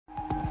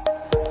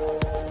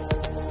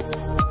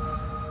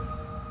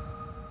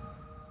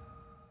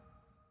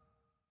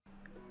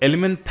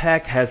Element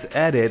Pack has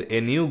added a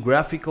new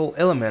graphical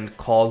element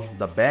called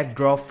the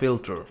backdrop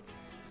filter.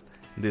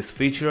 This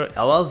feature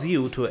allows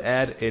you to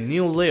add a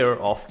new layer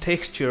of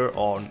texture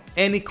on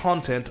any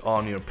content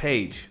on your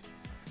page.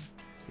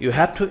 You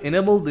have to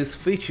enable this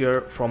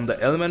feature from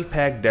the Element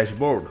Pack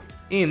dashboard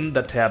in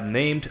the tab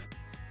named.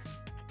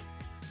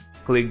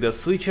 Click the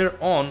switcher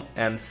on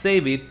and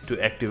save it to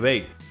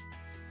activate.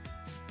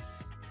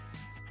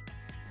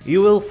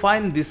 You will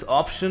find this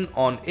option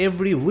on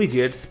every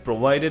widgets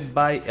provided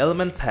by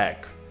Element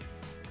Pack.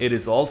 It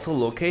is also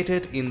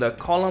located in the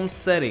column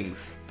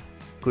settings.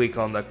 Click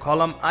on the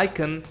column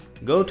icon,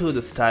 go to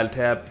the Style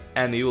tab,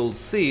 and you will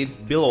see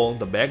it below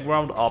the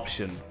background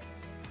option.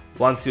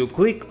 Once you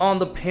click on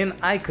the pen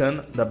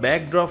icon, the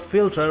backdrop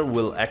filter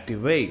will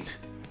activate.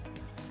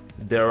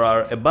 There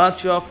are a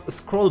bunch of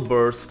scroll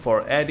bars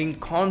for adding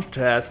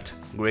contrast,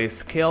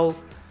 grayscale,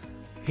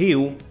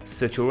 hue,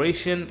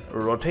 saturation,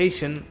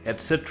 rotation,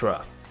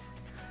 etc.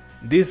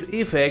 This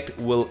effect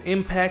will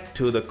impact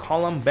to the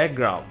column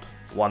background.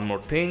 One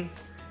more thing,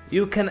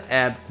 you can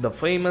add the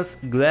famous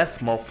glass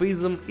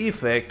morphism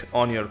effect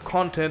on your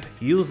content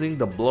using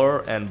the blur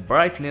and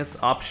brightness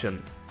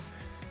option.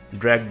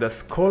 Drag the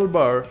scroll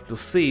bar to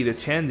see the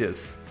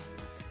changes.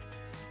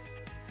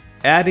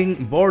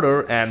 Adding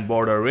border and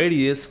border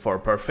radius for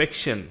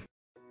perfection.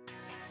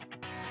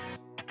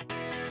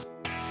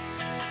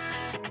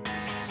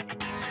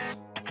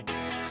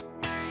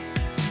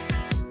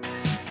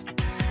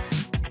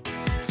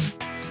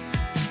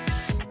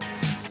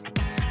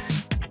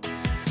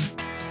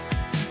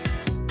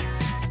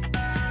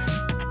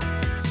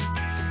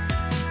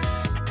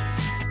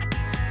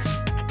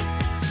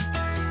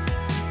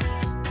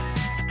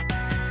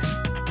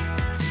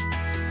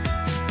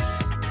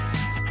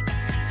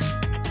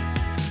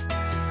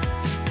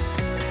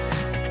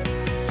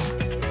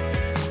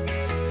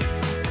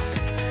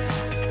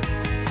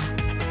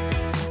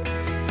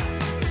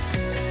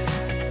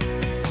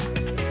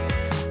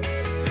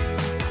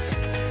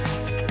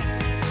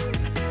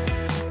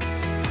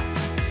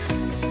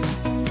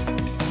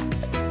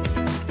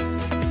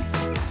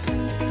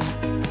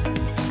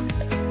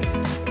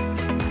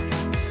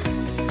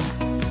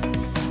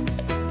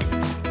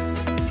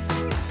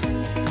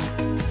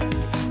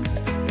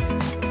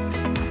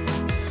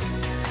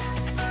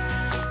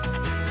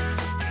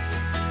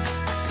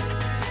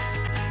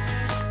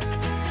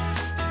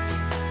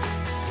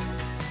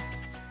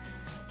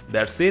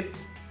 That's it.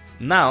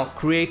 Now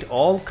create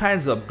all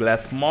kinds of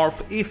glass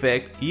morph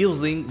effect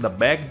using the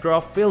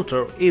backdrop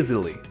filter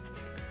easily.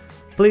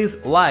 Please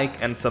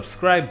like and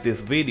subscribe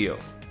this video.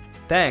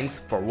 Thanks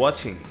for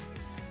watching.